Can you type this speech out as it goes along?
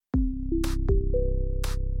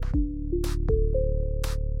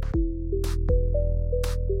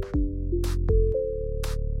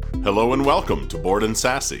Hello and welcome to Bored and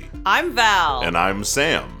Sassy. I'm Val. And I'm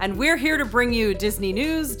Sam. And we're here to bring you Disney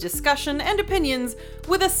news, discussion, and opinions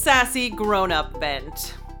with a sassy grown-up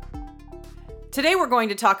bent. Today we're going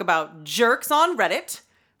to talk about jerks on Reddit,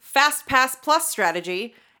 FastPass Plus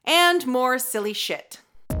strategy, and more silly shit.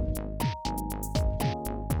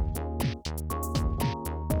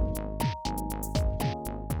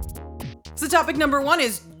 So topic number one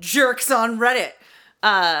is jerks on Reddit.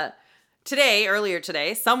 Earlier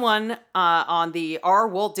today, someone on the R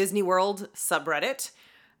Walt Disney World subreddit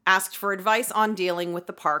asked for advice on dealing with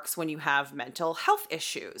the parks when you have mental health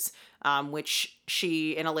issues, which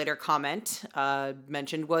she, in a later comment,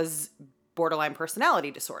 mentioned was borderline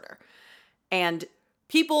personality disorder. And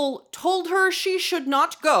people told her she should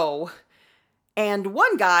not go. And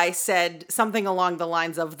one guy said something along the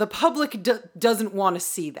lines of, the public doesn't want to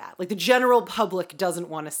see that. Like, the general public doesn't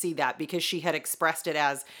want to see that because she had expressed it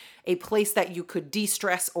as a place that you could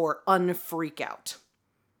de-stress or unfreak out.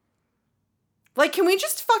 Like, can we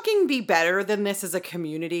just fucking be better than this as a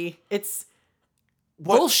community? It's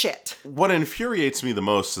bullshit. What infuriates me the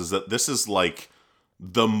most is that this is like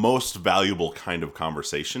the most valuable kind of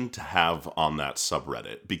conversation to have on that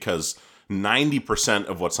subreddit, because 90%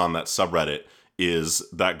 of what's on that subreddit is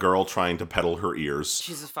that girl trying to peddle her ears.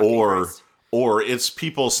 Jesus fucking Christ. Or it's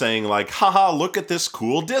people saying like, haha, look at this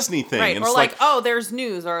cool Disney thing. Right, and or like, oh, there's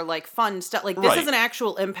news, or like fun stuff. Like, this Right. is an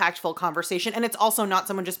actual impactful conversation, and it's also not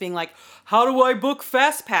someone just being like, how do I book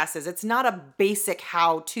fast passes? It's not a basic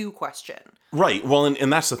how-to question. Right. Well,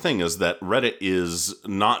 and that's the thing, is that Reddit is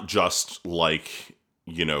not just like,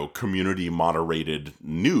 you know, community moderated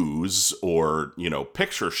news or, you know,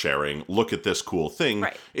 picture sharing, look at this cool thing.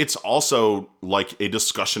 Right. It's also like a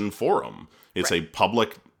discussion forum. It's Right. a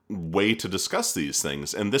public way to discuss these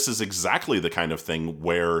things. And this is exactly the kind of thing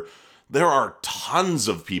where there are tons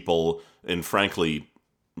of people, and frankly,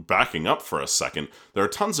 backing up for a second, there are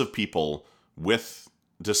tons of people with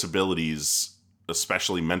disabilities,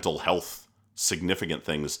 especially mental health significant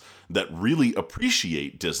things, that really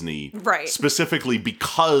appreciate Disney, Right. specifically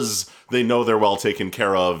because they know they're well taken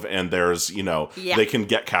care of, and there's, you know, Yeah. they can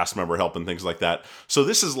get cast member help and things like that. So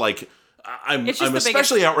this is like, I'm It's just the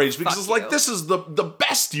especially biggest outraged because fuck it's like, you. this is the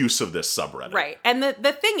best use of this subreddit. Right. And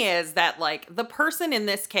the thing is that, like, the person in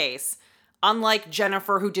this case, unlike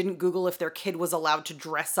Jennifer, who didn't Google if their kid was allowed to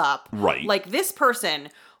dress up. Right. Like, this person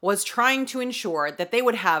was trying to ensure that they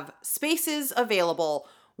would have spaces available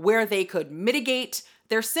where they could mitigate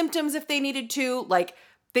their symptoms if they needed to. Like,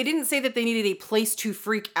 they didn't say that they needed a place to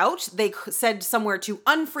freak out. They said somewhere to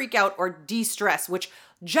unfreak out or de-stress, which,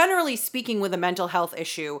 generally speaking, with a mental health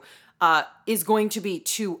issue, is going to be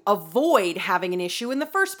to avoid having an issue in the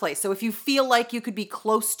first place. So if you feel like you could be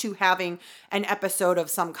close to having an episode of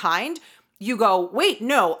some kind, you go, wait,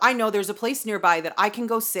 no, I know there's a place nearby that I can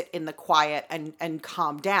go sit in the quiet and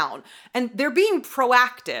calm down. And they're being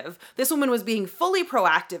proactive. This woman was being fully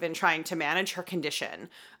proactive in trying to manage her condition.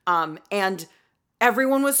 And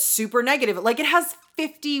everyone was super negative. Like, it has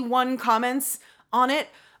 51 comments on it.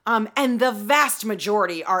 And the vast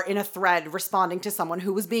majority are in a thread responding to someone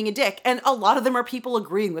who was being a dick. And a lot of them are people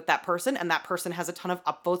agreeing with that person, and that person has a ton of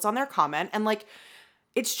upvotes on their comment. And, like,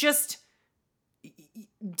 it's just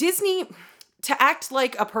Disney, to act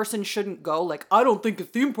like a person shouldn't go, like, I don't think a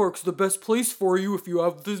theme park's the best place for you if you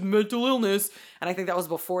have this mental illness. And I think that was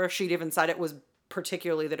before she'd even said it was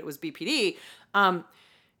particularly that it was BPD.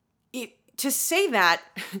 To say that,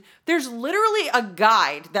 there's literally a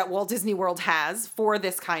guide that Walt Disney World has for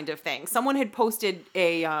this kind of thing. Someone had posted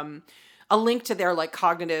a link to their, like,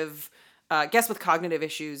 cognitive, guests with cognitive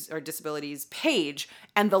issues or disabilities page,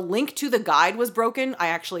 and the link to the guide was broken. I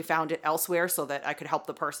actually found it elsewhere so that I could help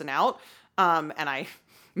the person out. And I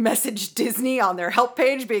messaged Disney on their help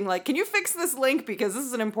page being like, can you fix this link? Because this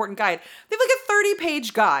is an important guide. They have like a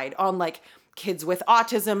 30-page guide on, like, kids with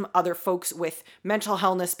autism, other folks with mental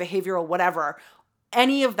illness, behavioral, whatever,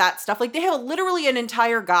 any of that stuff. Like, they have literally an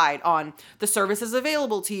entire guide on the services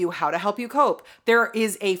available to you, how to help you cope. There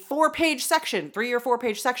is a 4-page section, 3 or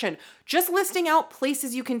 4-page section, just listing out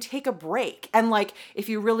places you can take a break. And, like, if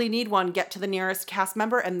you really need one, get to the nearest cast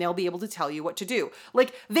member and they'll be able to tell you what to do.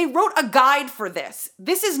 Like, they wrote a guide for this.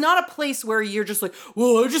 This is not a place where you're just like,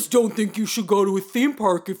 well, I just don't think you should go to a theme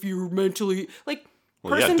park if you're mentally, like,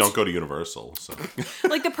 Well, yeah, don't go to Universal. So.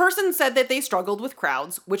 Like, the person said that they struggled with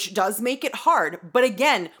crowds, which does make it hard. But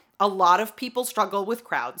again, a lot of people struggle with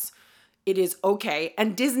crowds. It is okay.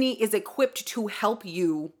 And Disney is equipped to help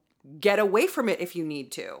you get away from it if you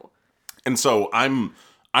need to. And so I'm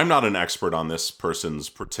not an expert on this person's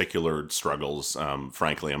particular struggles.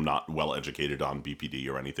 Frankly, I'm not well educated on BPD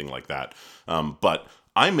or anything like that. But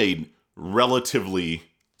I made relatively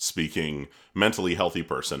speaking, mentally healthy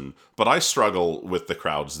person, but I struggle with the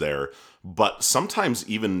crowds there. But sometimes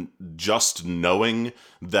even just knowing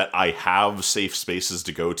that I have safe spaces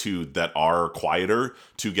to go to that are quieter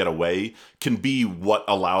to get away can be what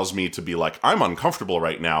allows me to be like, I'm uncomfortable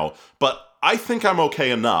right now, but I think I'm okay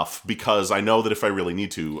enough because I know that if I really need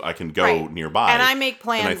to, I can go nearby. And I make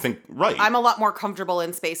plans. And I think, I'm a lot more comfortable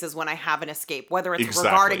in spaces when I have an escape, whether it's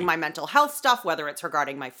Exactly. regarding my mental health stuff, whether it's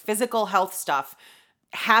regarding my physical health stuff.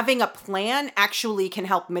 Having a plan actually can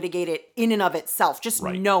help mitigate it in and of itself, just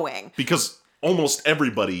knowing. Because almost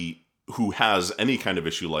everybody who has any kind of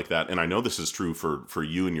issue like that, and I know this is true for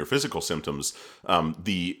you and your physical symptoms,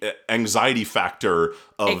 the anxiety factor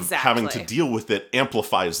of having to deal with it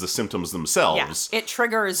amplifies the symptoms themselves. Yeah, it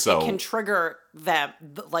triggers, it can trigger them.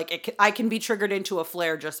 Like, I can be triggered into a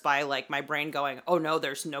flare just by, like, my brain going, oh no,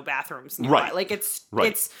 there's no bathrooms nearby. Right. Like, it's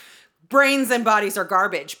brains and bodies are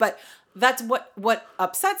garbage. But that's what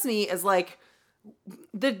upsets me is, like,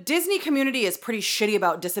 the Disney community is pretty shitty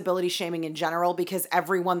about disability shaming in general because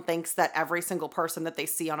everyone thinks that every single person that they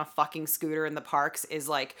see on a fucking scooter in the parks is,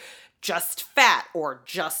 like, just fat or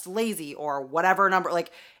just lazy or whatever number.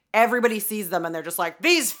 Like, everybody sees them and they're just like,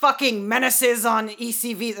 these fucking menaces on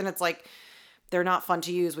ECVs. And it's like, they're not fun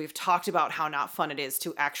to use. We've talked about how not fun it is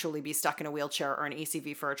to actually be stuck in a wheelchair or an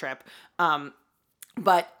ECV for a trip.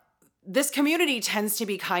 But this community tends to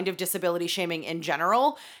be kind of disability shaming in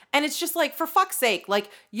general. And it's just like, for fuck's sake, like,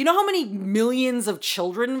 you know how many millions of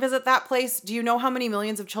children visit that place? Do you know how many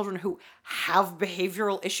millions of children who have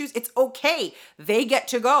behavioral issues? It's okay. They get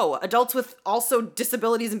to go. Adults with also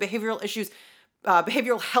disabilities and behavioral issues,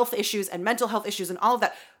 behavioral health issues and mental health issues and all of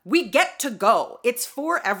that, we get to go. It's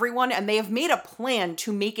for everyone, and they have made a plan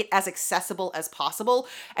to make it as accessible as possible.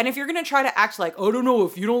 And if you're going to try to act like, oh, I don't know,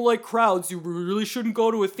 if you don't like crowds, you really shouldn't go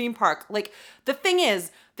to a theme park. Like, the thing is,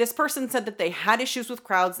 this person said that they had issues with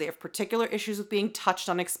crowds. They have particular issues with being touched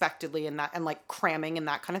unexpectedly and that, and like cramming and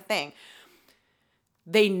that kind of thing.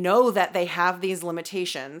 They know that they have these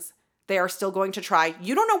limitations. They are still going to try.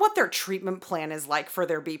 You don't know what their treatment plan is like for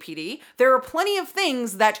their BPD. There are plenty of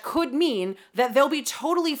things that could mean that they'll be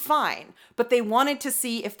totally fine, but they wanted to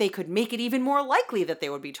see if they could make it even more likely that they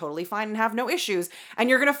would be totally fine and have no issues. And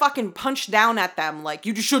you're going to fucking punch down at them like,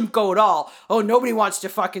 you just shouldn't go at all. Oh, nobody wants to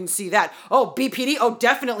fucking see that. Oh, BPD? Oh,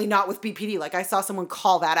 definitely not with BPD. Like, I saw someone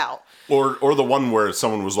call that out. Or the one where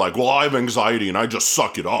someone was like, well, I have anxiety and I just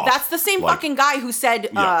suck it off. That's the same fucking guy who said,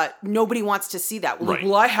 nobody wants to see that.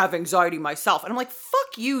 Well, I have anxiety myself. And I'm like,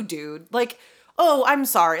 fuck you, dude. Like, oh, I'm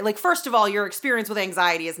sorry. Like, first of all, your experience with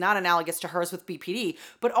anxiety is not analogous to hers with BPD,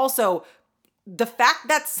 but also the fact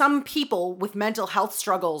that some people with mental health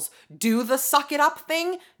struggles do the suck it up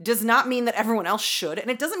thing does not mean that everyone else should. And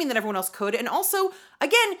it doesn't mean that everyone else could. And also,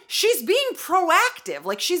 again, she's being proactive.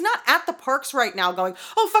 Like, she's not at the parks right now going,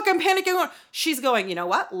 oh, fuck, I'm panicking. She's going, you know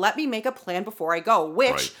what? Let me make a plan before I go,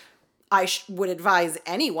 which I would advise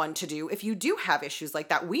anyone to do if you do have issues like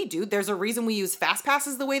that. We do. There's a reason we use fast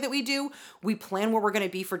passes the way that we do. We plan where we're going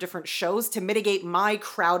to be for different shows to mitigate my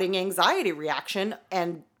crowding anxiety reaction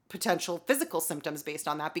and potential physical symptoms based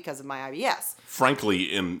on that because of my IBS.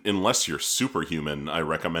 Frankly, unless you're superhuman, I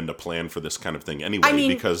recommend a plan for this kind of thing anyway. I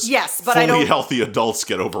mean, because yes, but fully healthy adults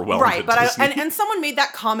get overwhelmed. Right, but and someone made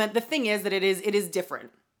that comment. The thing is that it is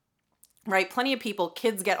different. Right? Plenty of people,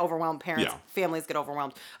 kids get overwhelmed, parents, families get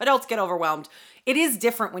overwhelmed, adults get overwhelmed. It is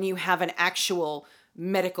different when you have an actual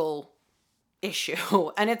medical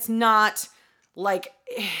issue. And it's not like,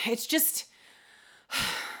 it's just,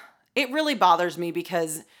 it really bothers me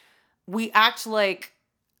because we act like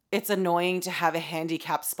it's annoying to have a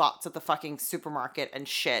handicapped spots at the fucking supermarket and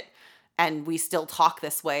shit. And we still talk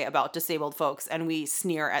this way about disabled folks, and we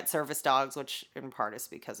sneer at service dogs, which in part is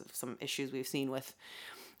because of some issues we've seen with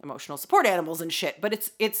emotional support animals and shit. But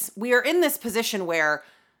we are in this position where,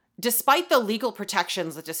 despite the legal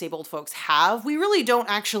protections that disabled folks have, we really don't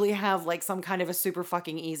actually have like some kind of a super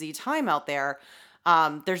fucking easy time out there.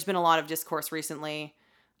 There's been a lot of discourse recently.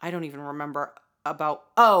 I don't even remember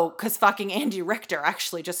because fucking Andy Richter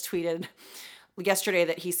actually just tweeted yesterday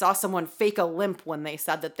that he saw someone fake a limp when they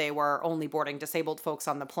said that they were only boarding disabled folks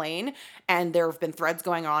on the plane. And there have been threads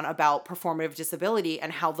going on about performative disability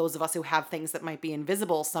and how those of us who have things that might be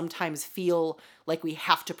invisible sometimes feel like we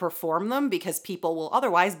have to perform them because people will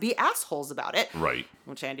otherwise be assholes about it. Right.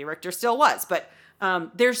 Which Andy Richter still was. But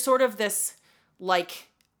there's sort of this like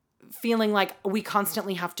feeling like we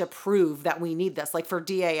constantly have to prove that we need this. Like for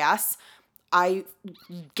DAS, I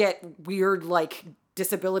get weird like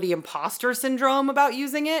disability imposter syndrome about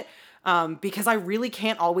using it because I really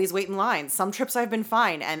can't always wait in line. Some trips I've been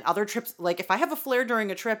fine, and other trips, like if I have a flare during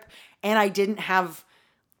a trip and I didn't have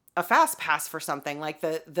a fast pass for something. Like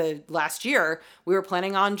the last year, we were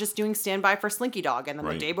planning on just doing standby for Slinky Dog. And then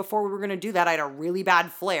the day before we were going to do that, I had a really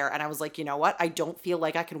bad flare. And I was like, you know what? I don't feel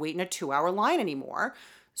like I can wait in a 2-hour line anymore.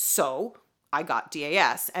 So I got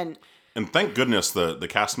DAS. And thank goodness the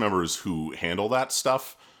cast members who handle that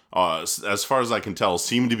stuff, as far as I can tell,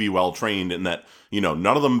 seem to be well trained in that, none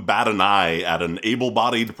of them bat an eye at an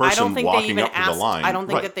able-bodied person walking up to the line. I don't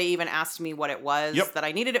think that they even asked me what it was that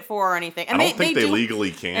I needed it for or anything. And I don't think they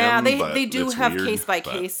legally can. Yeah, they do have weird, case by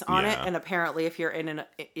case on it. And apparently, if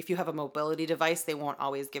you have a mobility device, they won't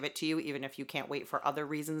always give it to you, even if you can't wait for other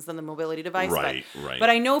reasons than the mobility device. Right. But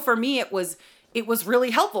I know for me, it was really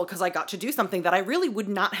helpful because I got to do something that I really would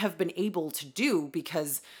not have been able to do,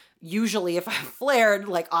 because usually if I flared,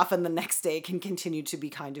 like, often the next day can continue to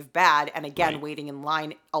be kind of bad. And again, waiting in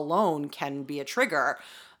line alone can be a trigger.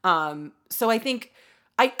 So I think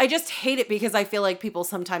I just hate it because I feel like people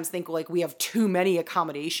sometimes think like we have too many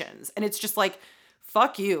accommodations, and it's just like,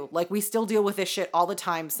 fuck you. Like, we still deal with this shit all the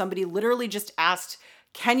time. Somebody literally just asked,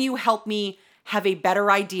 can you help me have a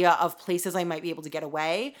better idea of places I might be able to get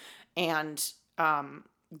away? And,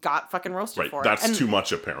 got fucking roasted for it. That's too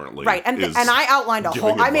much, apparently. Right. And I outlined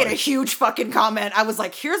I made a huge fucking comment. I was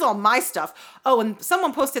like, here's all my stuff. Oh, and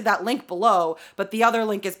someone posted that link below, but the other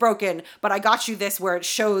link is broken. But I got you this where it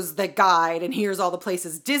shows the guide, and here's all the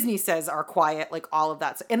places Disney says are quiet, like all of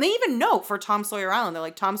that. And they even note for Tom Sawyer Island, they're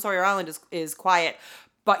like, Tom Sawyer Island is quiet,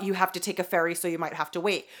 but you have to take a ferry, so you might have to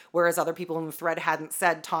wait. Whereas other people in the thread hadn't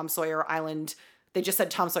said Tom Sawyer Island. They just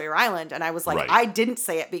said Tom Sawyer Island. And I was like, I didn't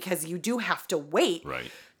say it because you do have to wait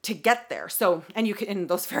to get there. So, and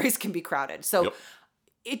those ferries can be crowded. So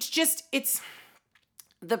it's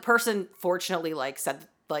the person fortunately like said,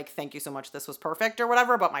 like, thank you so much, this was perfect or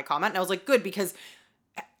whatever about my comment. And I was like, good, because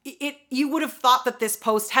you would have thought that this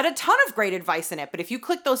post had a ton of great advice in it. But if you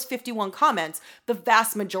click those 51 comments, the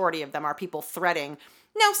vast majority of them are people threading.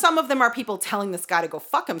 Now, some of them are people telling this guy to go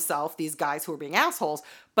fuck himself, these guys who are being assholes,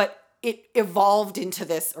 but it evolved into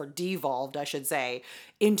this, or devolved, I should say,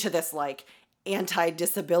 into this like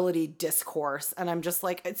anti-disability discourse. And I'm just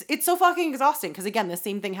like, it's so fucking exhausting. Because again, the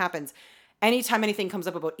same thing happens anytime anything comes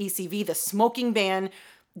up about ECV. The smoking ban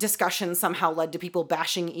discussion somehow led to people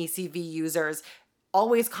bashing ECV users,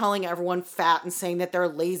 always calling everyone fat and saying that they're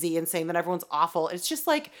lazy and saying that everyone's awful. It's just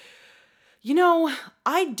like,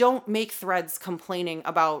 I don't make threads complaining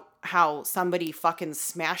about how somebody fucking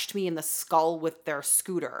smashed me in the skull with their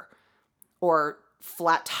scooter, or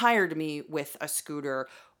flat tired me with a scooter,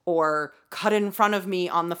 or cut in front of me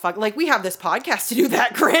on the like, we have this podcast to do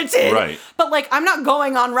that, granted. Right. But like, I'm not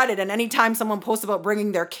going on Reddit and anytime someone posts about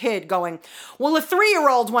bringing their kid going, well, a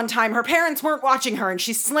 3-year-old one time, her parents weren't watching her and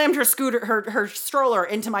she slammed her scooter, her stroller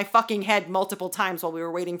into my fucking head multiple times while we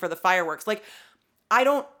were waiting for the fireworks. Like, I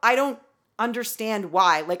don't understand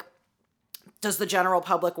why. Like, does the general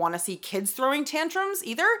public want to see kids throwing tantrums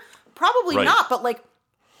either? Probably not, but like,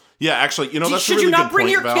 yeah, actually, that's a really good point, Should you not bring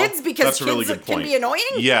your Val. kids because kids can be annoying?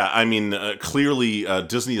 Yeah, I mean, clearly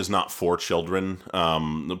Disney is not for children.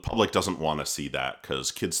 The public doesn't want to see that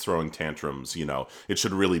because kids throwing tantrums, it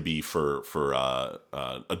should really be for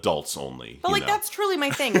adults only. But like, that's truly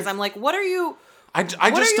my thing. Is I'm like, what are you? I what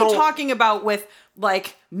just are you don't... talking about with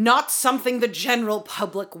like not something the general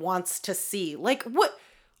public wants to see? Like what?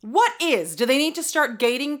 What is? Do they need to start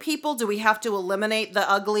gating people? Do we have to eliminate the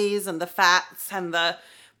uglies and the fats and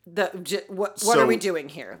what are we doing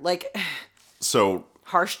here? Like, so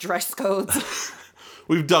harsh dress codes.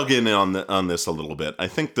 We've dug in on this a little bit. I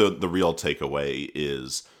think the real takeaway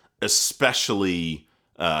is, especially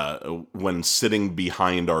when sitting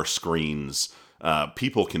behind our screens,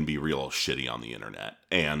 people can be real shitty on the internet,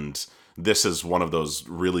 and this is one of those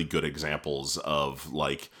really good examples of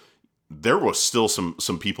like, there was still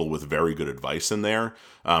some people with very good advice in there.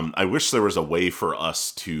 I wish there was a way for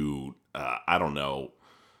us to, I don't know,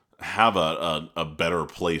 have a better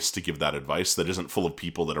place to give that advice that isn't full of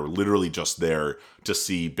people that are literally just there to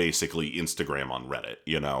see basically Instagram on Reddit.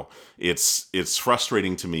 It's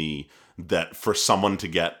frustrating to me that for someone to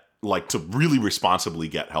get, like, to really responsibly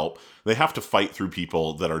get help, they have to fight through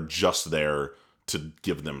people that are just there to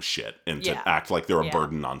give them shit and to act like they're a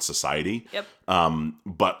burden on society. Yep.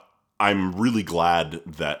 But I'm really glad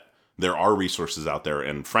that there are resources out there,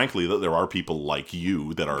 and frankly, that there are people like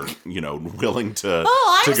you that are, willing to.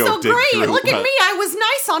 Oh, I'm to go so dig great! through. Look at me, I was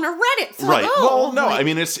nice on a Reddit thread. Right. Oh, well, no, like, I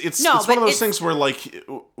mean it's one of those things where like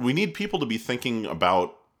we need people to be thinking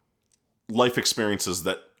about life experiences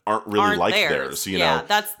that aren't really like theirs. Yeah,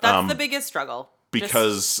 that's the biggest struggle.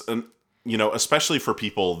 Because especially for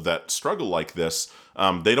people that struggle like this,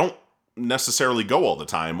 they don't necessarily go all the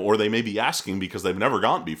time, or they may be asking because they've never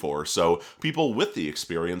gone before. So people with the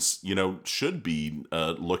experience, should be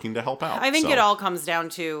looking to help out. I think it all comes down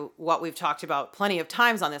to what we've talked about plenty of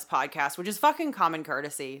times on this podcast, which is fucking common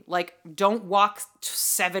courtesy. Like, don't walk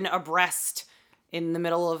 7 abreast in the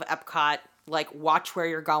middle of Epcot. Like, watch where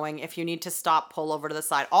you're going. If you need to stop, pull over to the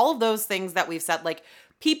side. All of those things that we've said, like,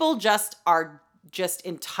 people just are just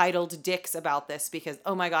entitled dicks about this because,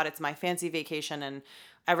 oh my God, it's my fancy vacation and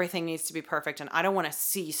everything needs to be perfect. And I don't want to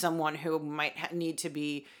see someone who might need to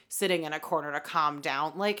be sitting in a corner to calm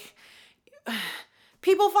down. Like,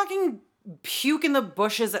 people fucking puke in the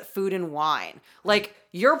bushes at Food and Wine. Like,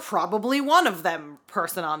 you're probably one of them,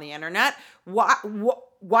 person on the internet. Why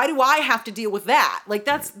do I have to deal with that? Like,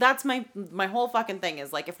 that's my whole fucking thing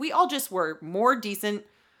is, like, if we all just were more decent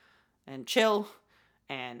and chill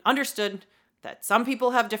and understood that some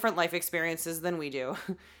people have different life experiences than we do,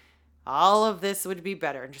 all of this would be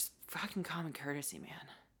better. And just fucking common courtesy, man.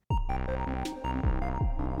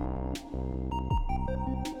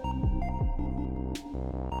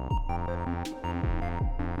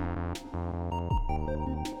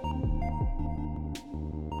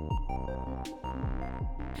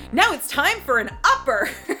 Now it's time for an upper.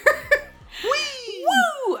 Whee!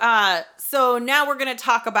 Woo! So now we're going to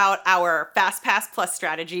talk about our Fast Pass Plus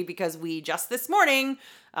strategy because we just this morning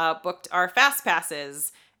booked our Fast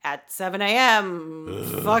Passes at 7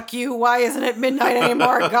 a.m. Fuck you. Why isn't it midnight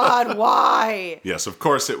anymore? God, why? Yes, of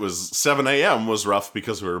course it was 7 a.m. was rough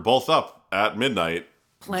because we were both up at midnight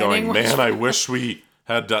going, man, I wish we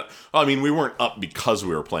had done. I mean, we weren't up because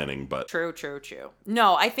we were planning, but True.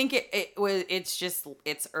 No, I think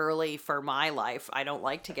it's early for my life. I don't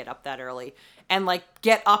like to get up that early and like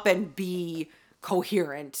get up and be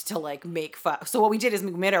coherent to like make fun. So what we did is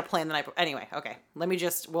we made our plan the night before. Anyway, okay.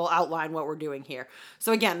 We'll outline what we're doing here.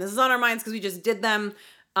 So again, this is on our minds because we just did them.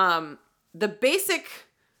 The basic,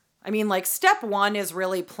 step 1 is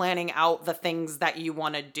really planning out the things that you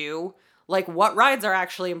want to do. Like, what rides are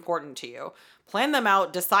actually important to you. Plan them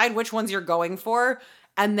out, decide which ones you're going for,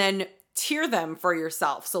 and then tier them for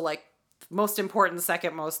yourself. So, like, most important,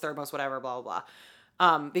 second most, third most, whatever, blah, blah,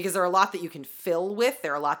 blah. Because there are a lot that you can fill with.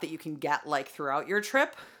 There are a lot that you can get, like, throughout your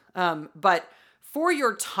trip. But for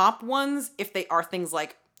your top ones, if they are things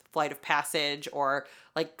like Flight of Passage or,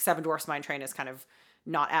 like, Seven Dwarfs Mine Train is kind of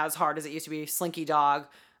not as hard as it used to be, Slinky Dog,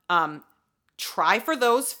 try for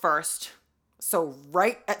those first. So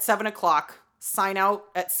right at 7 o'clock, sign out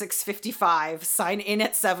at 6:55, sign in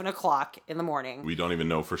at 7 o'clock in the morning. We don't even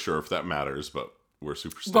know for sure if that matters, but we're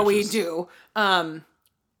superstitious. But we do.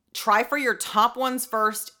 Try for your top ones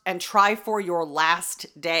first and try for your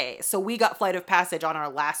last day. So we got Flight of Passage on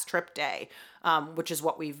our last trip day, which is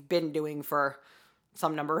what we've been doing for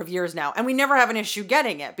some number of years now. And we never have an issue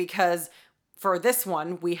getting it because for this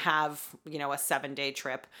one, we have, a 7-day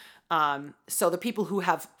trip. So the people who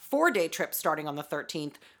have 4-day trips starting on the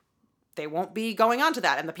 13th, they won't be going on to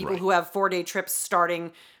that. And the people who have 4-day trips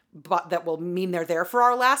starting, but that will mean they're there for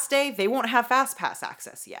our last day, they won't have Fast Pass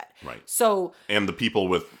access yet. Right. So, and the people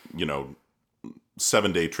with,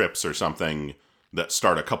 7-day trips or something that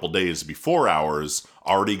start a couple days before ours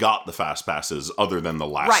already got the Fast Passes other than the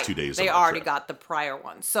last 2 days of they our already trip. got the prior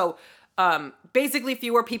one. So, basically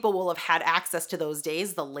fewer people will have had access to those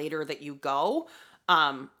days the later that you go.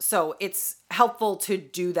 So it's helpful to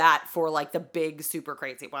do that for like the big super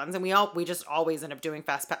crazy ones. And we just always end up doing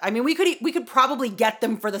Fast Pass. I mean, we could probably get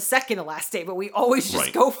them for the second to last day, but we always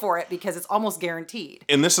just go for it because it's almost guaranteed.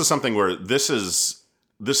 And this is something where this is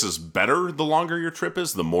better the longer your trip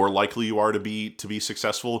is, the more likely you are to be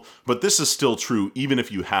successful. But this is still true even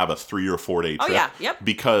if you have a 3 or 4 day trip. Oh, yeah. Yep.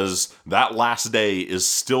 Because that last day is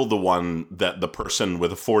still the one that the person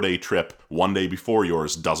with a 4-day trip 1 day before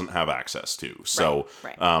yours doesn't have access to. So,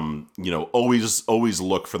 right. Always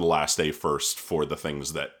look for the last day first for the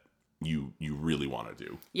things that you really want to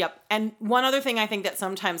do. Yep. And one other thing I think that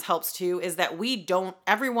sometimes helps too is that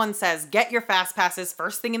everyone says, get your Fast Passes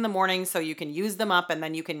first thing in the morning so you can use them up and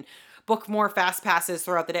then you can book more Fast Passes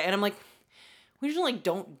throughout the day. And I'm like, we usually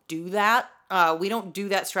don't do that. We don't do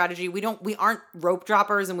that strategy. We aren't rope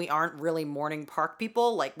droppers and we aren't really morning park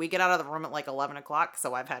people. Like, we get out of the room at like 11 o'clock.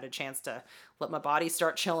 So I've had a chance to let my body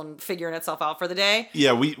start chilling, figuring itself out for the day.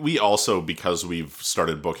 Yeah, we also, because we've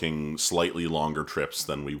started booking slightly longer trips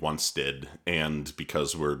than we once did, and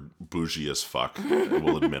because we're bougie as fuck,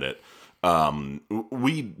 we'll admit it,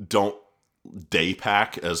 we don't day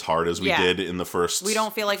pack as hard as we did in the first. We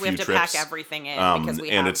don't feel like we have to trips. pack everything in because we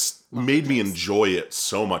and have it's made me enjoy it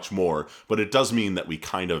so much more. But it does mean that we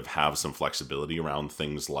kind of have some flexibility around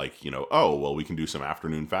things like, oh, well, we can do some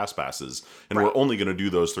afternoon fast passes, and we're only going to do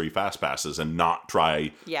those 3 fast passes and not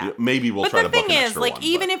try. Maybe we'll try to book an extra one. But the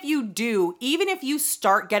thing is, like, even if you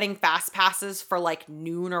start getting fast passes for like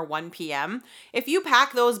noon or 1 p.m., if you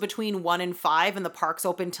pack those between 1 and 5 and the park's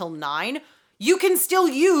open till 9, you can still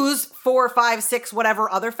use 4, 5, 6, whatever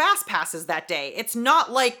other fast passes that day. It's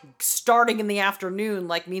not like starting in the afternoon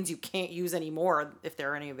like means you can't use any more if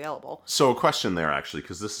there are any available. So a question there, actually,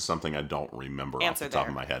 because this is something I don't remember off the top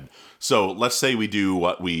of my head. So let's say we do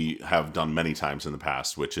what we have done many times in the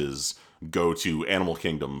past, which is go to Animal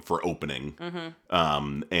Kingdom for opening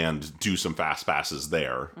and do some fast passes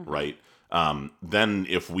there, right? Then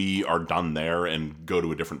if we are done there and go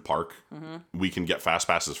to a different park, we can get fast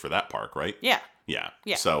passes for that park, right? Yeah.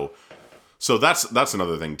 So that's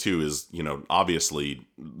another thing too, is, obviously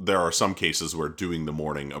there are some cases where doing the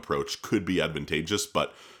morning approach could be advantageous,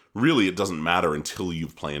 but really it doesn't matter until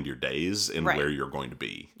you've planned your days and where you're going to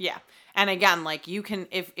be. Yeah. And again, like, you can,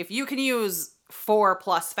 if you can use 4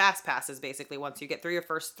 plus fast passes, basically, once you get through your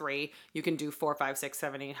first 3, you can do 4, 5, 6,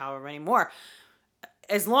 7, 8, however many more.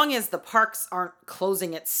 As long as the parks aren't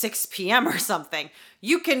closing at 6 p.m. or something,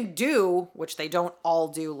 you can do, which they don't all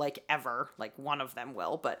do, like, ever. Like, one of them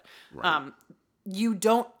will, but you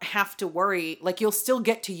don't have to worry. Like, you'll still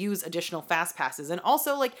get to use additional fast passes. And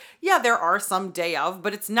also, like, yeah, there are some day of,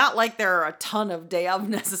 but it's not like there are a ton of day of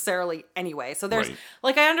necessarily anyway. So there's,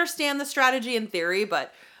 like, I understand the strategy in theory,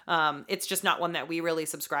 but it's just not one that we really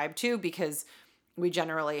subscribe to, because we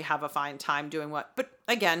generally have a fine time doing but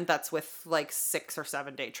again, that's with like 6 or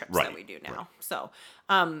 7 day trips that we do now. So,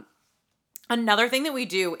 another thing that we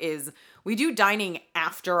do is we do dining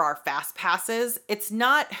after our fast passes. It's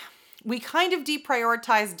not, we kind of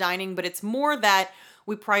deprioritize dining, but it's more that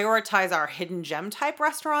we prioritize our hidden gem type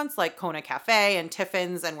restaurants like Kona Cafe and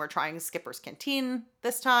Tiffin's, and we're trying Skipper's Canteen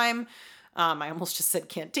this time. I almost just said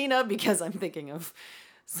Cantina because I'm thinking of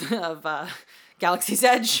Galaxy's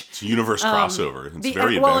Edge. It's a universe crossover. It's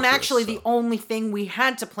very well, and actually the only thing we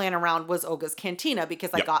had to plan around was Oga's Cantina, because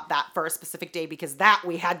I got that for a specific day, because that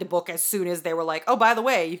we had to book as soon as they were like, oh, by the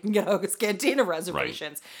way, you can get Oga's Cantina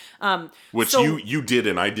reservations. Which you did,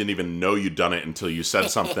 and I didn't even know you'd done it until you said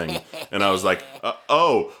something. And I was like,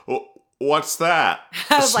 what's that?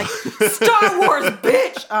 I was like, Star Wars,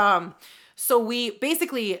 bitch! So we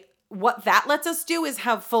basically, what that lets us do is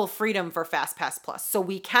have full freedom for FastPass Plus. So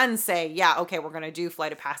we can say, yeah, okay, we're going to do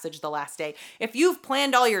Flight of Passage the last day. If you've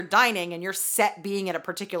planned all your dining and you're set being at a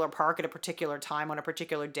particular park at a particular time on a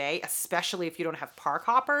particular day, especially if you don't have park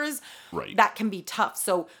hoppers, that can be tough.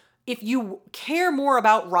 So if you care more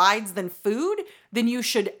about rides than food, then you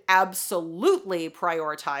should absolutely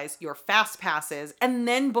prioritize your fast passes and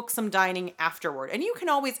then book some dining afterward. And you can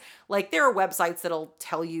always, like, there are websites that'll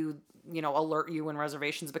tell you, alert you when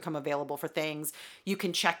reservations become available for things. You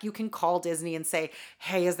can check, you can call Disney and say,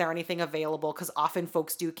 hey, is there anything available? Because often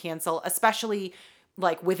folks do cancel, especially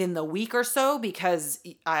like within the week or so, because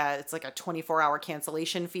it's like a 24-hour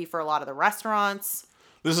cancellation fee for a lot of the restaurants.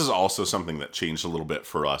 This is also something that changed a little bit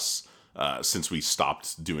for us since we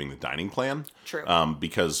stopped doing the dining plan. True.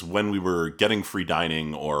 Because when we were getting free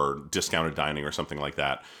dining or discounted dining or something like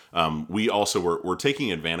that, we also were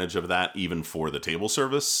taking advantage of that even for the table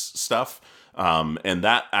service stuff. And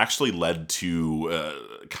that actually led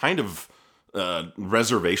to kind of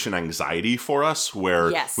reservation anxiety for us,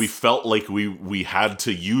 where we felt like we had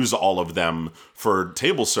to use all of them for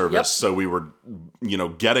table service. So we were,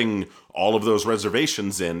 getting all of those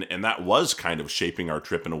reservations in, and that was kind of shaping our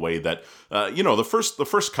trip in a way that, the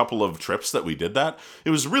first couple of trips that we did that, it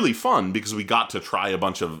was really fun because we got to try a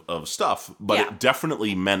bunch of stuff, but it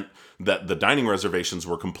definitely meant that the dining reservations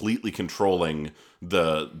were completely controlling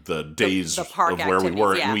the days the park of where we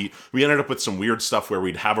were. Yeah. And we ended up with some weird stuff where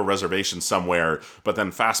we'd have a reservation somewhere, but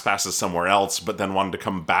then fast passes somewhere else, but then wanted to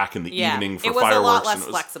come back in the evening for fireworks. It was a lot less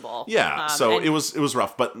flexible. Yeah, so it was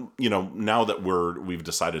rough. But now that we've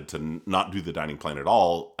decided to not do the dining plan at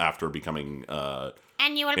all after becoming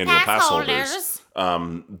annual pass holders,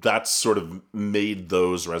 that's sort of made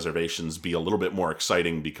those reservations be a little bit more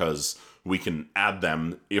exciting, because we can add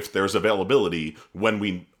them if there's availability when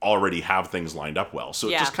we already have things lined up well. So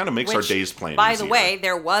it just kind of makes our days plan by easier. The way,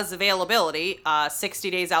 there was availability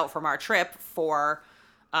 60 days out from our trip for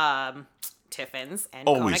Tiffin's and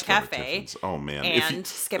Kona Cafe. Oh man, and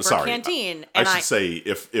Skipper Canteen. And I should say,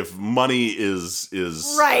 if money is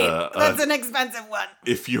right, that's an expensive one.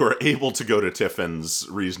 If you're able to go to Tiffin's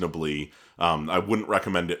reasonably, I wouldn't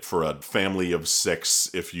recommend it for a family of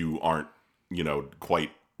 6 if you aren't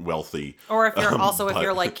quite wealthy. Or if you're if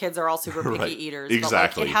your like kids are all super picky Right. eaters.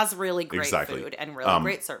 Exactly. But like, it has really great Exactly. food and really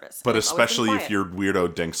great service. But And it's always been especially if quiet. you're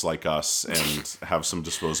weirdo dinks like us and have some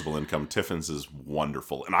disposable income, Tiffin's is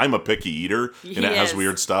wonderful. And I'm a picky eater, and it has is.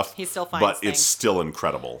 weird stuff. He still finds but things. it's still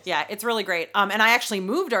incredible. Yeah, it's really great. And I actually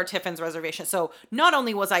moved our Tiffin's reservation. So not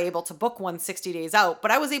only was I able to book one 60 days out, but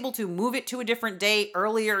I was able to move it to a different day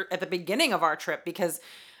earlier at the beginning of our trip because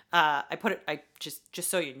I just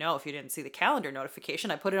so you know, if you didn't see the calendar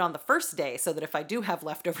notification, I put it on the first day so that if I do have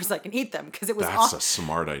leftovers, I can eat them because it was That's a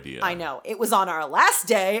smart idea. I know. It was on our last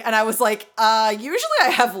day, and I was like, usually I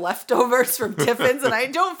have leftovers from Tiffin's, and I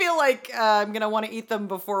don't feel like I'm going to want to eat them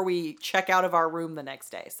before we check out of our room the next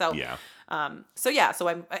day. So, Yeah.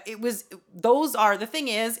 the thing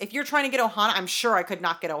is, if you're trying to get Ohana, I'm sure I could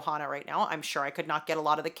not get Ohana right now. I'm sure I could not get a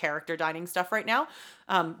lot of the character dining stuff right now.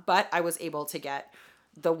 But I was able to get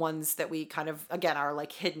the ones that we kind of, again, are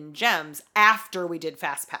like hidden gems after we did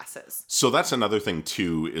fast passes. So that's another thing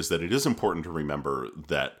too, is that it is important to remember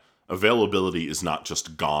that availability is not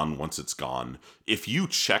just gone once it's gone. If you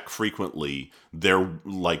check frequently,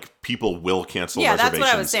 people will cancel Yeah, reservations, that's what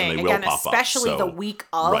I was saying. and they Again, will pop especially up. the week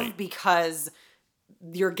of, Right. because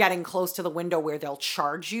you're getting close to the window where they'll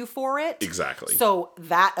charge you for it. Exactly. So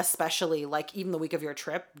that especially, like even the week of your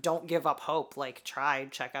trip, don't give up hope. Like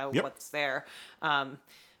check out Yep. what's there.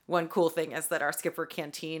 One cool thing is that our Skipper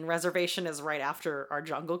Canteen reservation is right after our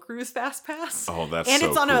Jungle Cruise Fast Pass. Oh, that's and so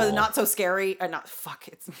it's on cool. a not so scary,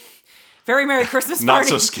 it's Very Merry Christmas Not Party.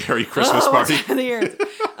 so scary Christmas Oh, party. what time of the year is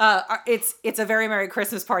it? It's a Very Merry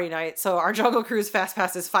Christmas Party night. So our Jungle Cruise Fast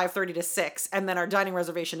Pass is 5:30 to 6, and then our dining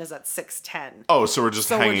reservation is at 6:10. Oh, so we're just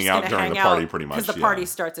hanging out during the party pretty much. Because the party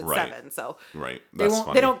starts at 7. So Right. they That's won't.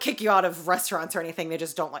 funny. They don't kick you out of restaurants or anything. They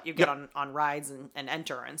just don't let you get on rides and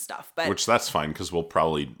enter and stuff. But Which that's fine because we'll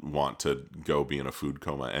probably want to go be in a food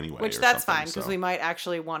coma anyway. Which or that's something, fine because so we might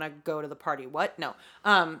actually want to go to the party. What? No,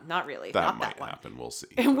 not really. that Not might that one. happen. We'll see.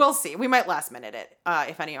 We'll see. We might last minute it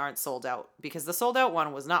if any aren't sold out because the sold out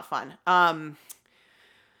one was not fun. I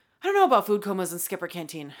don't know about food comas and Skipper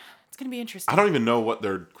Canteen. It's gonna be interesting. I don't even know what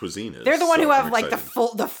their cuisine is. They're the one so who have I'm like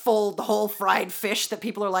excited. the whole fried fish that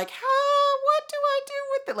people are like, what do I do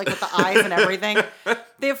with it? Like with the eyes and everything.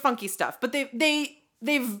 They have funky stuff, but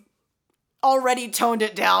they've already toned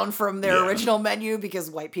it down from their Yeah. original menu because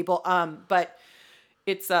white people. But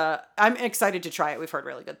it's I'm excited to try it. We've heard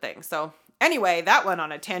really good things. So anyway, that went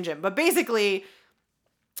on a tangent. But basically,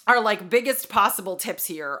 our like biggest possible tips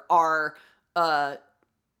here are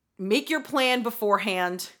make your plan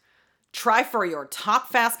beforehand. Try for your top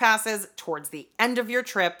fast passes towards the end of your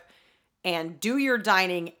trip and do your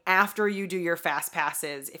dining after you do your fast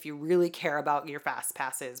passes. If you really care about your fast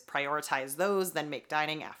passes, prioritize those, then make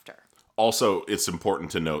dining after. Also, it's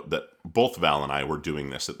important to note that both Val and I were doing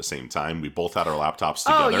this at the same time. We both had our laptops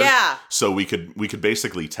Oh, together. yeah. So we could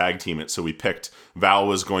basically tag team it. So we picked Val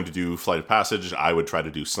was going to do Flight of Passage. I would try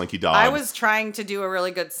to do Slinky Dog. I was trying to do a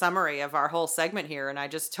really good summary of our whole segment here, and I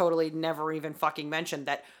just totally never even fucking mentioned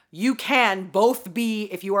that you can both be,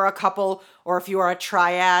 if you are a couple, or if you are a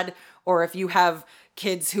triad, or if you have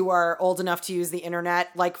kids who are old enough to use the internet,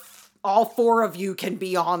 like all four of you can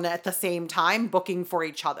be on at the same time booking for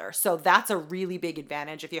each other. So that's a really big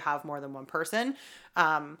advantage if you have more than one person.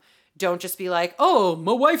 Don't just be like, oh,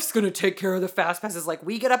 my wife's going to take care of the fast passes. Like,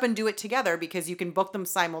 we get up and do it together because you can book them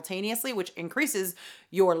simultaneously, which increases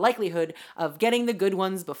your likelihood of getting the good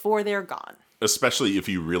ones before they're gone. Especially if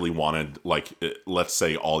you really wanted, like, let's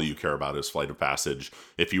say all you care about is Flight of Passage.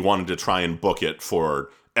 If you wanted to try and book it for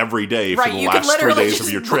every day for Right, the you could last 3 literally days of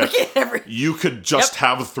just your book trip, it you could just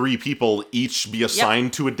have 3 people each be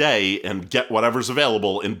assigned to a day and get whatever's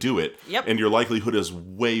available and do it. Yep. And your likelihood is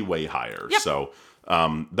way, way higher. Yep. So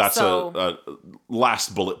that's a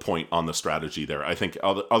last bullet point on the strategy there. I think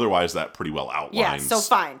otherwise that pretty well outlines. Yeah, so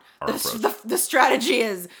fine. The strategy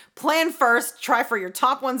is plan first, try for your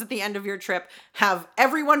top ones at the end of your trip, have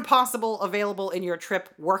everyone possible available in your trip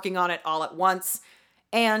working on it all at once,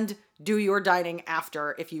 and do your dining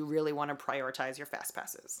after if you really want to prioritize your fast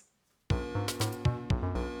passes.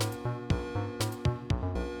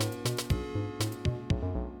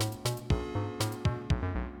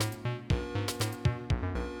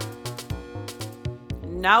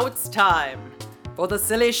 Now it's time for the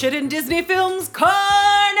Silly Shit in Disney Films Corner!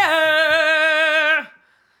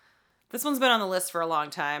 This one's been on the list for a long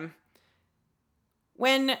time.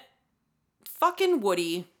 When fucking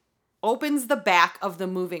Woody opens the back of the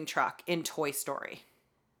moving truck in Toy Story,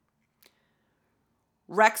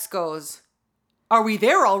 Rex goes, "Are we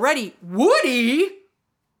there already? Woody?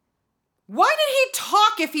 Why did he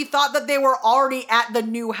talk if he thought that they were already at the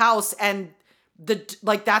new house and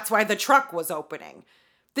that's why the truck was opening.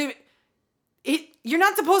 You're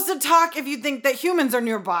not supposed to talk if you think that humans are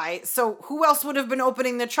nearby. So who else would have been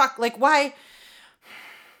opening the truck? Like, why?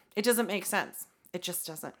 It doesn't make sense. It just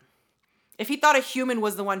doesn't. If he thought a human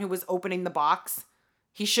was the one who was opening the box,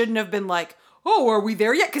 he shouldn't have been like, oh, are we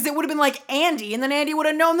there yet? Because it would have been like Andy, and then Andy would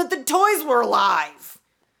have known that the toys were alive.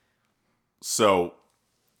 So,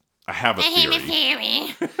 I have a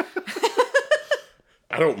theory.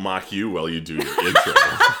 I don't mock you while you do your intro.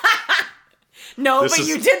 No, but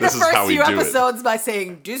you did the first few episodes by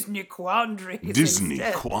saying Disney quandaries. Disney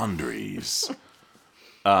instead. quandaries.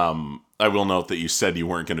 I will note that you said you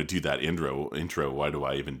weren't going to do that intro. Why do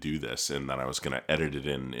I even do this? And then I was going to edit it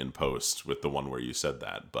in post with the one where you said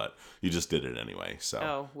that, but you just did it anyway.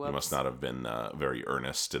 So you must not have been very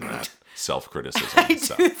earnest in that self-criticism. I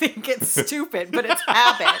do think it's stupid, but it's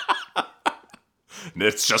habit.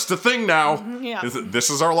 It's just a thing now. Yeah.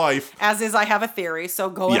 This is our life. As is, I have a theory,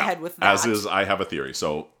 so go ahead with that. As is, I have a theory.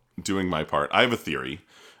 So, doing my part, I have a theory.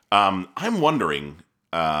 I'm wondering,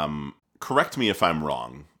 correct me if I'm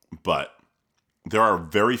wrong, but there are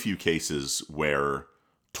very few cases where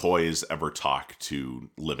toys ever talk to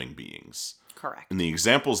living beings. Correct. And the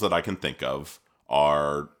examples that I can think of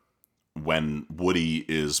are when Woody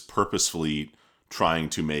is purposefully trying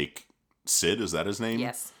to make Sid, is that his name?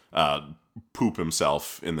 Yes. Poop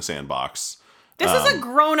himself in the sandbox. This is a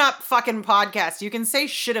grown-up fucking podcast. You can say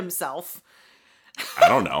shit himself. I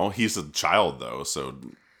don't know. He's a child, though, so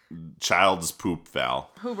child's poop,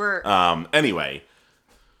 Val. Hoover. Anyway,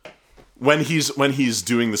 when he's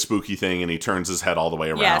doing the spooky thing and he turns his head all the way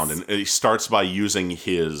around, Yes. and he starts by using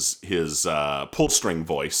his pull string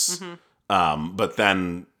voice, but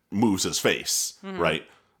then moves his face, right?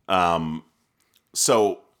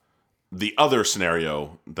 So the other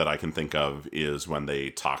scenario that I can think of is when they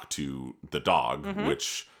talk to the dog,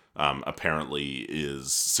 which apparently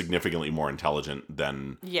is significantly more intelligent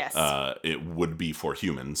than it would be for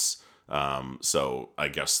humans. So I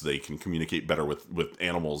guess they can communicate better with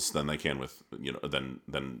animals than they can with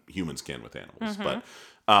than humans can with animals. But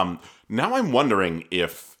now I'm wondering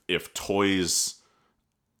if toys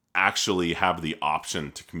actually have the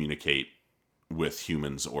option to communicate with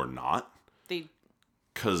humans or not.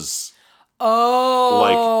 Because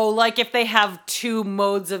like if they have two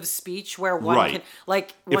modes of speech where one can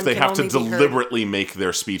if they have to deliberately make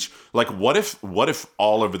their speech, like what if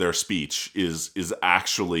all of their speech is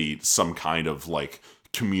actually some kind of like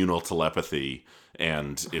communal telepathy,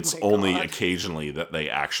 and it's only occasionally that they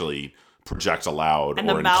actually project aloud and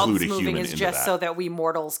or the mouths include a moving human is into just that. so that we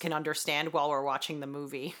mortals can understand while we're watching the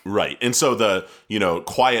movie. Right. And so the,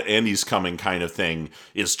 quiet Andy's coming kind of thing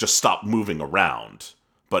is just stop moving around,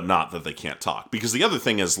 but not that they can't talk. Because the other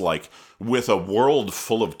thing is, like, with a world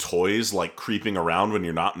full of toys, like, creeping around when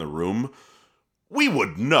you're not in the room, we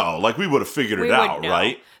would know. Like, we would have figured it out,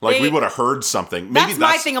 right? Like, we would have heard something. Maybe that's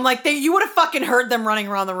my thing. I'm like, you would have fucking heard them running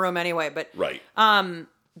around the room anyway. But right.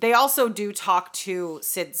 They also do talk to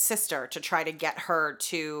Sid's sister to try to get her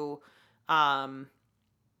to, I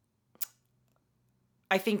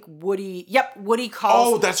think Woody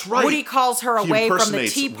calls. Oh, that's right. Woody calls her away from the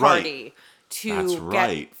tea party to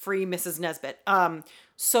get free Mrs. Nesbit.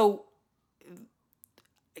 So,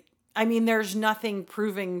 I mean, there's nothing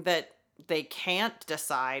proving that they can't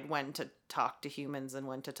decide when to talk to humans and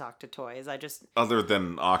when to talk to toys. Other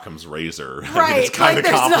than Occam's razor. Right. I mean, it's kind of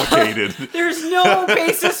complicated. There's no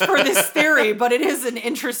basis for this theory, but it is an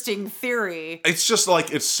interesting theory. It's just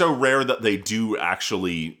like, it's so rare that they do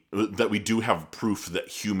actually, that we do have proof that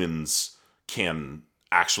humans can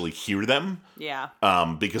actually hear them. Yeah.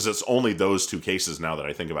 Because it's only those two cases now that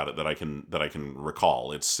I think about it that I can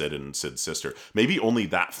recall. It's Sid and Sid's sister. Maybe only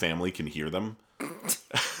that family can hear them.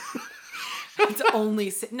 It's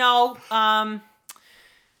only no. I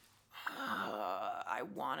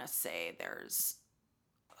want to say there's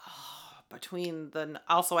between the.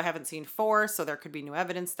 Also, I haven't seen 4, so there could be new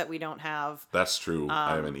evidence that we don't have. That's true.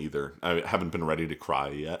 I haven't either. I haven't been ready to cry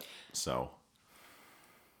yet. So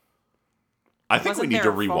I think we need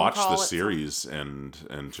to rewatch the series and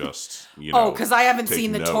just because I haven't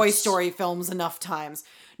seen the notes. Toy Story films enough times.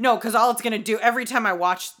 No, because all it's going to do, every time I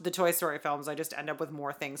watch the Toy Story films, I just end up with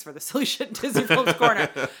more things for the Silly Shit Disney Films Corner.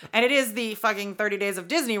 And it is the fucking 30 Days of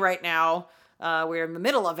Disney right now. We're in the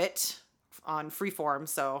middle of it on Freeform,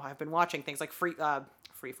 so I've been watching things like Freeform.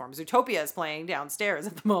 Zootopia is playing downstairs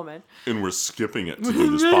at the moment. And we're skipping it to do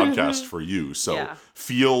this podcast for you, so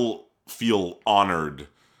feel honored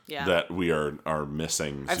that we are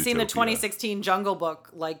missing I've Zootopia. seen the 2016 Jungle Book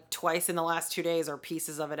like twice in the last 2 days, or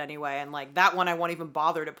pieces of it anyway, and like that one I won't even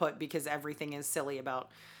bother to put because everything is silly about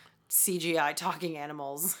CGI talking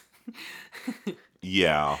animals.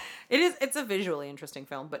 Yeah. It's a visually interesting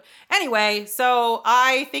film. But anyway, so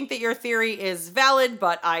I think that your theory is valid,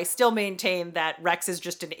 but I still maintain that Rex is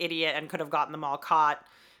just an idiot and could have gotten them all caught.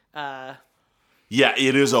 Yeah,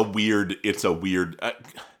 it's a weird,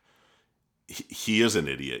 he is an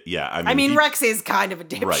idiot. Yeah. I mean, Rex is kind of a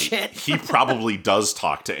dipshit. Right. He probably does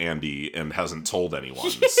talk to Andy and hasn't told anyone.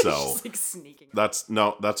 So just, like, sneaking. that's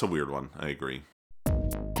a weird one. I agree.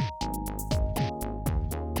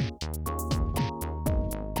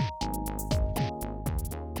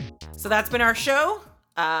 So that's been our show.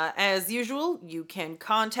 As usual, you can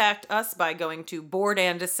contact us by going to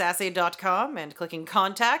boredandassassi.com and clicking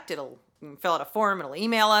contact. You can fill out a form, it'll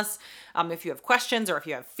email us. If you have questions or if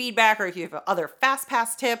you have feedback or if you have other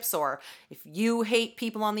FastPass tips or if you hate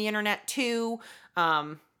people on the internet too.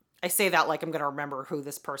 I say that like I'm going to remember who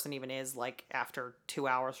this person even is, like after 2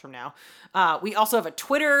 hours from now. We also have a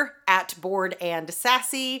Twitter at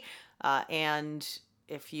boredandsassy. And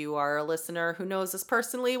if you are a listener who knows us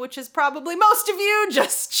personally, which is probably most of you,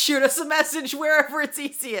 just shoot us a message wherever it's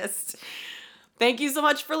easiest. Thank you so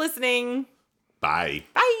much for listening. Bye.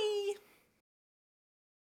 Bye.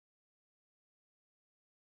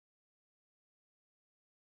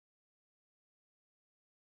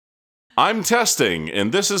 I'm testing,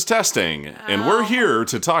 and this is testing, and we're here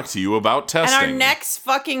to talk to you about testing. And our necks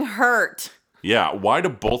fucking hurt. Yeah, why do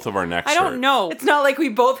both of our necks hurt? I don't know. It's not like we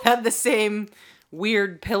both had the same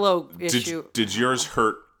weird pillow issue. Did yours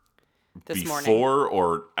hurt this before morning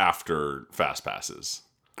or after Fast Passes?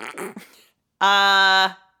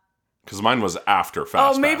 Because mine was after Fast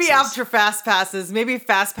Passes. Oh, maybe after Fast Passes. Maybe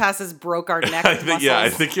Fast Passes broke our neck muscles. Yeah, I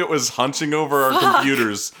think it was hunching over our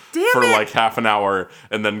computers for like half an hour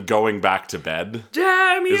and then going back to bed.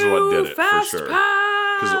 Damn you, is what did it, Fast for sure.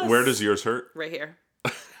 Pass! Because where does yours hurt? Right here.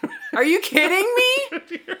 Are you kidding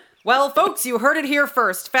me? Well, folks, you heard it here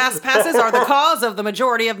first. Fast Passes are the cause of the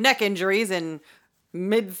majority of neck injuries in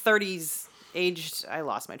mid-30s aged. I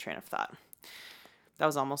lost my train of thought. That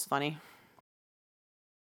was almost funny.